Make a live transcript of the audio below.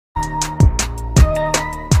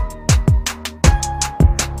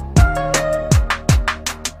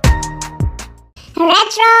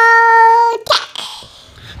Retro Tech.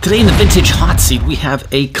 Today in the Vintage Hot Seat, we have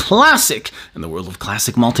a classic in the world of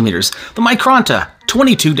classic multimeters, the MICRONTA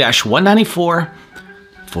 22-194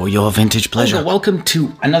 for your vintage pleasure. Hello, welcome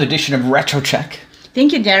to another edition of Retro Check.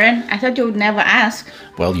 Thank you, Darren. I thought you would never ask.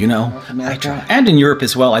 Well, you know, America. And in Europe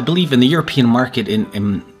as well. I believe in the European market,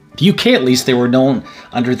 in the UK at least, they were known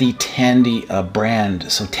under the Tandy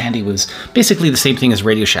brand. So Tandy was basically the same thing as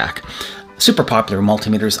Radio Shack. Super popular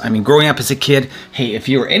multimeters. I mean, growing up as a kid, hey, if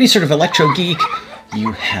you were any sort of electro geek,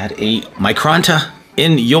 you had a MICRONTA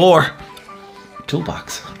in your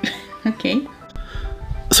toolbox. Okay.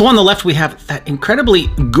 So on the left, we have that incredibly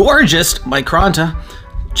gorgeous MICRONTA.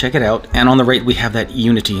 Check it out. And on the right, we have that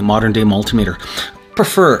Unity modern day multimeter.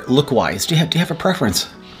 Prefer look-wise? Do you have a preference?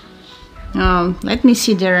 Let me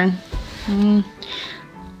see, Darren.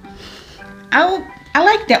 I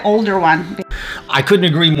like the older one. I couldn't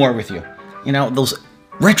agree more with you. You know, those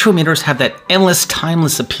retrometers have that endless,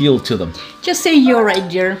 timeless appeal to them. Just say you're right,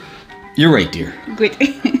 dear. You're right, dear. Good.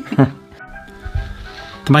 The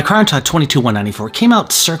MICRONTA 22-194 came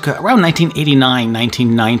out circa around 1989,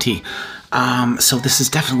 1990. So this is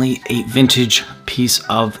definitely a vintage piece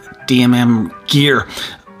of DMM gear.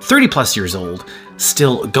 30 plus years old,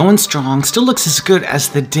 still going strong, still looks as good as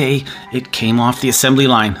the day it came off the assembly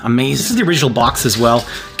line. Amazing. This is the original box as well.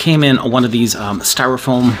 Came in one of these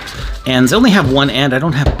styrofoam ends. I only have one end. I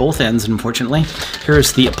don't have both ends, unfortunately.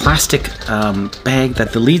 Here's the plastic bag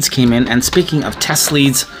that the leads came in. And speaking of test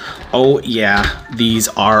leads, oh yeah, these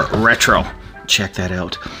are retro. Check that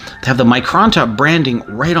out. They have the MICRONTA branding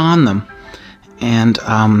right on them. And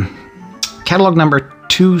catalog number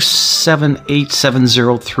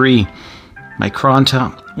 278703. MICRONTA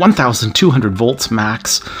 1200 volts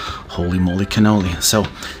max. Holy moly cannoli. So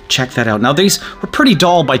check that out. Now these were pretty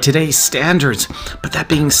dull by today's standards, but that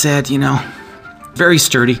being said, you know, very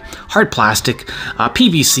sturdy, hard plastic,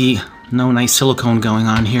 PVC, no nice silicone going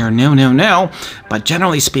on here, no, but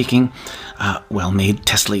generally speaking, well-made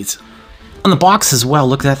test leads. On the box as well,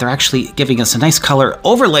 look at that, they're actually giving us a nice color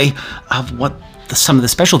overlay of what some of the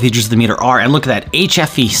special features of the meter are. And look at that,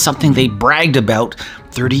 HFE, something they bragged about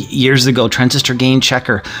 30 years ago, transistor gain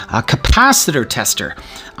checker, capacitor tester.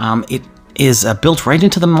 It is built right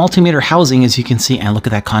into the multimeter housing, as you can see, and look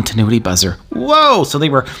at that continuity buzzer. Whoa! So they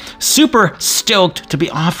were super stoked to be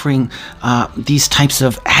offering these types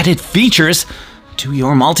of added features to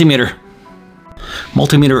your multimeter.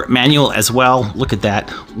 Multimeter manual as well. Look at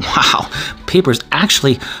that. Wow. Paper's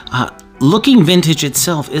actually looking vintage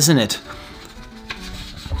itself, isn't it?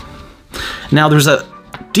 Now there's a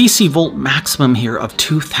DC volt maximum here of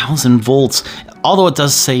 2000 volts, although it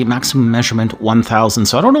does say maximum measurement 1000.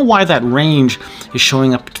 So I don't know why that range is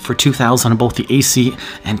showing up for 2000 on both the AC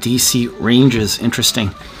and DC ranges.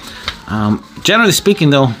 Interesting. Generally speaking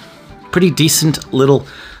though, pretty decent little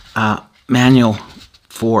manual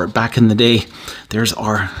for back in the day. There's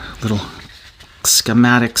our little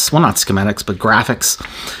schematics, well not schematics, but graphics.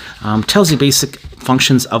 Tells you basic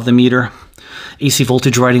functions of the meter. AC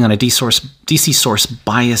voltage writing on a DC source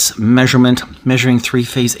bias measurement, measuring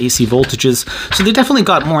three-phase AC voltages. So they definitely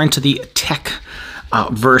got more into the tech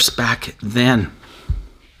verse back then.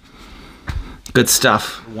 Good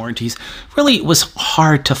stuff. Warranties really was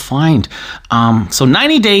hard to find. So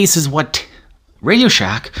 90 days is what Radio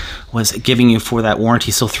Shack was giving you for that warranty.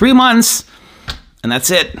 So 3 months, and that's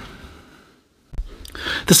it.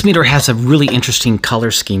 This meter has a really interesting color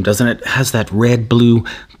scheme, doesn't it? It has that red, blue,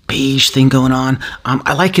 beige thing going on.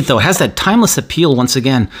 I like it though. It has that timeless appeal once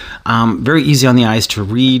again. Very easy on the eyes to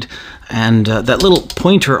read. And that little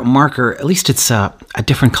pointer marker, at least it's a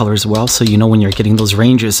different color as well, so you know when you're getting those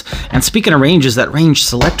ranges. And speaking of ranges, that range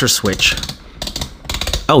selector switch.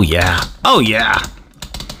 Oh yeah. Oh yeah.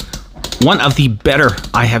 One of the better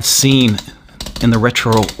I have seen in the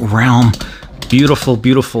retro realm. Beautiful,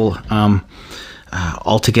 beautiful.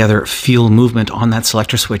 Altogether feel movement on that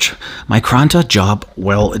selector switch. MICRONTA, job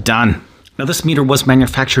well done. Now this meter was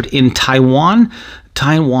manufactured in Taiwan.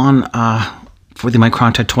 For the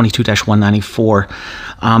MICRONTA 22-194.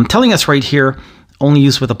 Telling us right here, only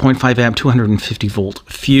used with a 0.5 amp 250 volt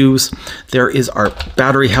fuse. There is our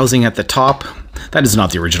battery housing at the top. That is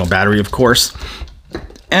not the original battery, of course.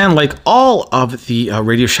 And like all of the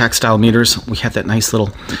Radio Shack style meters, we have that nice little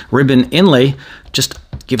ribbon inlay. Just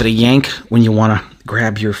give it a yank when you want to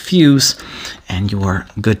grab your fuse and you are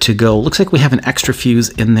good to go. Looks like we have an extra fuse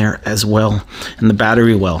in there as well in the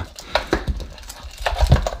battery well.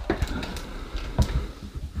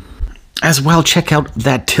 As well, check out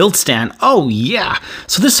that tilt stand. Oh yeah!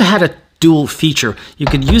 So this had a dual feature. You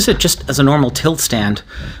could use it just as a normal tilt stand,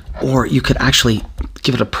 or you could actually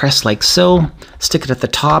give it a press like so, stick it at the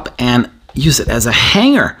top, and use it as a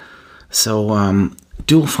hanger. So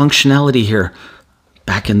dual functionality here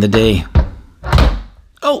back in the day.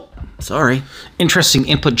 Oh, sorry. Interesting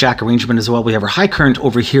input jack arrangement as well. We have our high current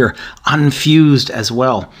over here, unfused as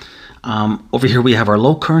well. Over here we have our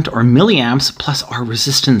low current, or milliamps, plus our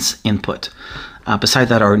resistance input. Beside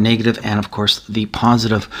that, our negative and, of course, the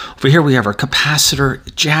positive. Over here we have our capacitor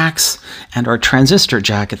jacks and our transistor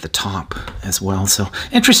jack at the top as well. So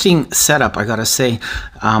interesting setup, I gotta say.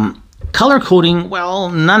 Color coding, well,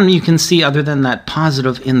 none you can see other than that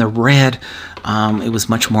positive in the red. It was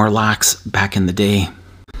much more lax back in the day.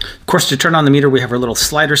 Of course, to turn on the meter, we have our little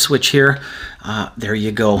slider switch here. There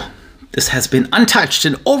you go. This has been untouched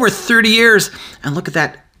in over 30 years. And look at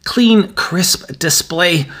that clean, crisp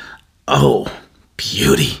display. Oh,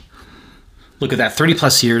 beauty. Look at that, 30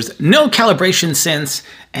 plus years, no calibration since,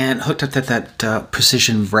 and hooked up to that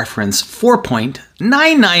precision reference,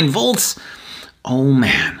 4.99 volts. Oh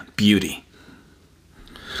man, beauty.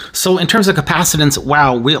 So in terms of capacitance,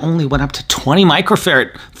 wow, we only went up to 20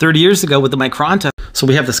 microfarad 30 years ago with the MICRONTA. So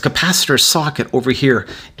we have this capacitor socket over here,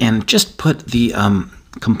 and just put the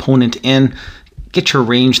component in, get your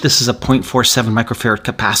range. This is a 0.47 microfarad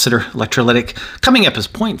capacitor, electrolytic, coming up as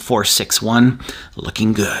 0.461,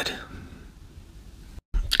 looking good.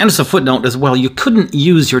 And as a footnote as well, you couldn't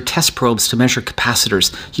use your test probes to measure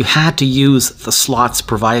capacitors. You had to use the slots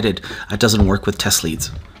provided. It doesn't work with test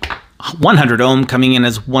leads. 100 ohm coming in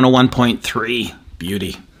as 101.3,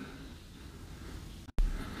 beauty.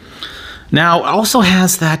 Now, it also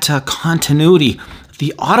has that continuity.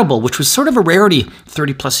 The audible, which was sort of a rarity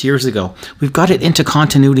 30 plus years ago. We've got it into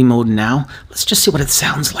continuity mode now. Let's just see what it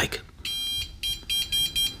sounds like.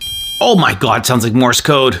 Oh my God, it sounds like Morse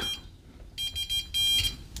code.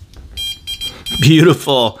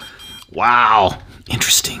 Beautiful. Wow,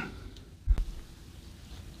 interesting.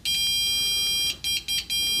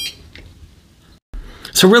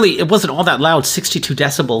 So really, it wasn't all that loud, 62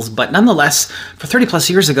 decibels, but nonetheless, for 30 plus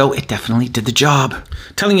years ago, it definitely did the job.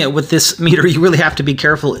 Telling you, with this meter, you really have to be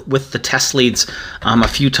careful with the test leads. A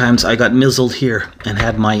few times I got mizzled here and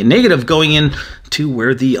had my negative going in to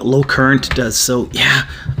where the low current does. So yeah,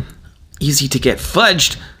 easy to get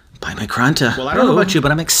fudged by MICRONTA. Well, I don't know about you,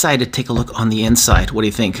 but I'm excited to take a look on the inside. What do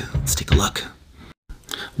you think? Let's take a look.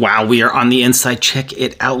 Wow, we are on the inside. Check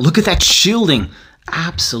it out. Look at that shielding.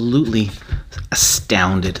 Absolutely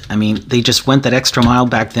astounded. I mean, they just went that extra mile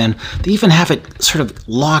back then. They even have it sort of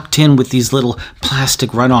locked in with these little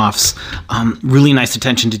plastic runoffs. Really nice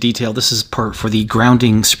attention to detail. This is for the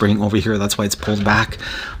grounding spring over here. That's why it's pulled back.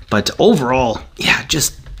 But overall, yeah,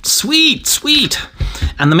 just sweet, sweet.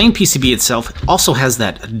 And the main PCB itself also has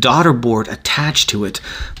that daughter board attached to it,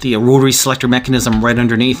 the rotary selector mechanism right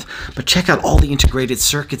underneath. But check out all the integrated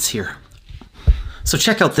circuits here. So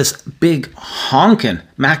check out this big honkin'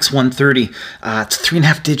 Max 130. It's a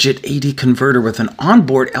 3.5 digit AD converter with an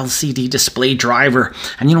onboard LCD display driver.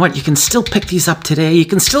 And you know what? You can still pick these up today. You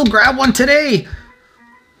can still grab one today.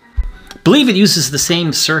 Believe it uses the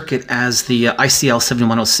same circuit as the ICL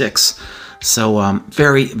 7106. So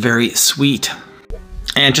very, very sweet.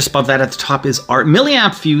 And just above that at the top is our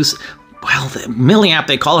milliamp fuse. Well, the milliamp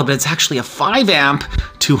they call it, but it's actually a 5 amp,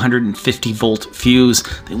 250 volt fuse.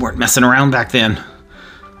 They weren't messing around back then.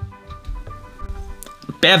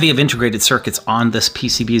 Bevy of integrated circuits on this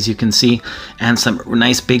PCB, as you can see, and some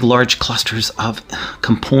nice big large clusters of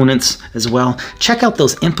components as well. Check out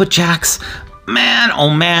those input jacks. Man,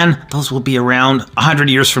 oh man, those will be around 100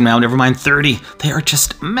 years from now, never mind 30. They are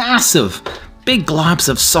just massive. Big globs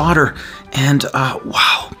of solder, and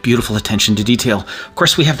wow, beautiful attention to detail. Of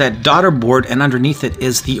course, we have that daughter board, and underneath it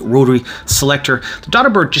is the rotary selector. The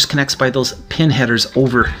daughter board just connects by those pin headers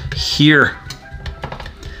over here.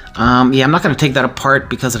 Yeah, I'm not going to take that apart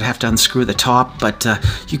because I'd have to unscrew the top, but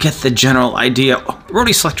you get the general idea. Oh,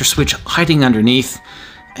 rotary selector switch hiding underneath,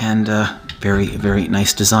 and very, very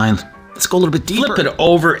nice design. Let's go a little bit deeper. Flip it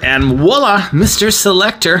over, and voila, Mr.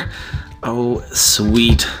 Selector. Oh,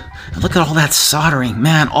 sweet. And look at all that soldering,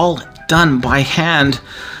 man, all done by hand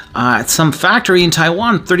at some factory in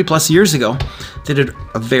Taiwan 30 plus years ago. They did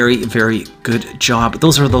a very, very good job.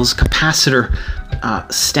 Those are those capacitor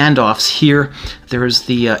standoffs here. There's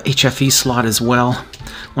the HFE slot as well.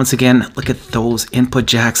 Once again, look at those input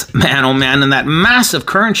jacks. Man, oh man, and that massive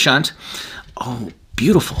current shunt. Oh,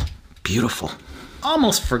 beautiful, beautiful.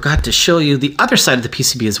 Almost forgot to show you the other side of the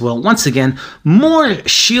PCB as well. Once again, more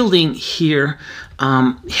shielding here.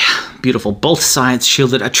 Yeah, beautiful. Both sides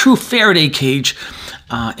shielded. A true Faraday cage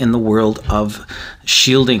in the world of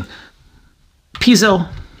shielding. Piezo.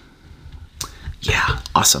 Yeah,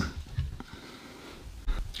 awesome.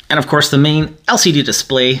 And of course, the main LCD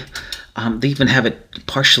display. They even have it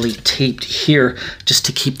partially taped here just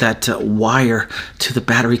to keep that wire to the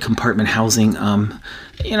battery compartment housing,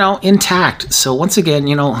 you know, intact. So once again,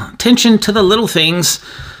 you know, attention to the little things.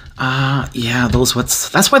 Yeah,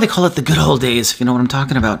 that's why they call it the good old days, if you know what I'm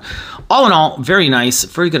talking about. All in all, very nice,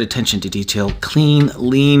 very good attention to detail, clean,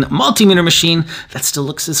 lean multimeter machine that still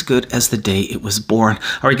looks as good as the day it was born.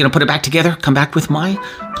 All right, gonna put it back together, come back with my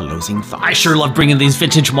closing thoughts. I sure love bringing these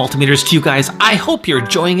vintage multimeters to you guys. I hope you're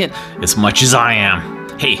enjoying it as much as I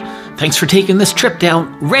am. Hey, thanks for taking this trip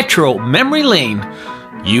down retro memory lane.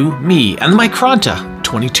 You, me, and the MICRONTA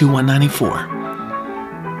 22194.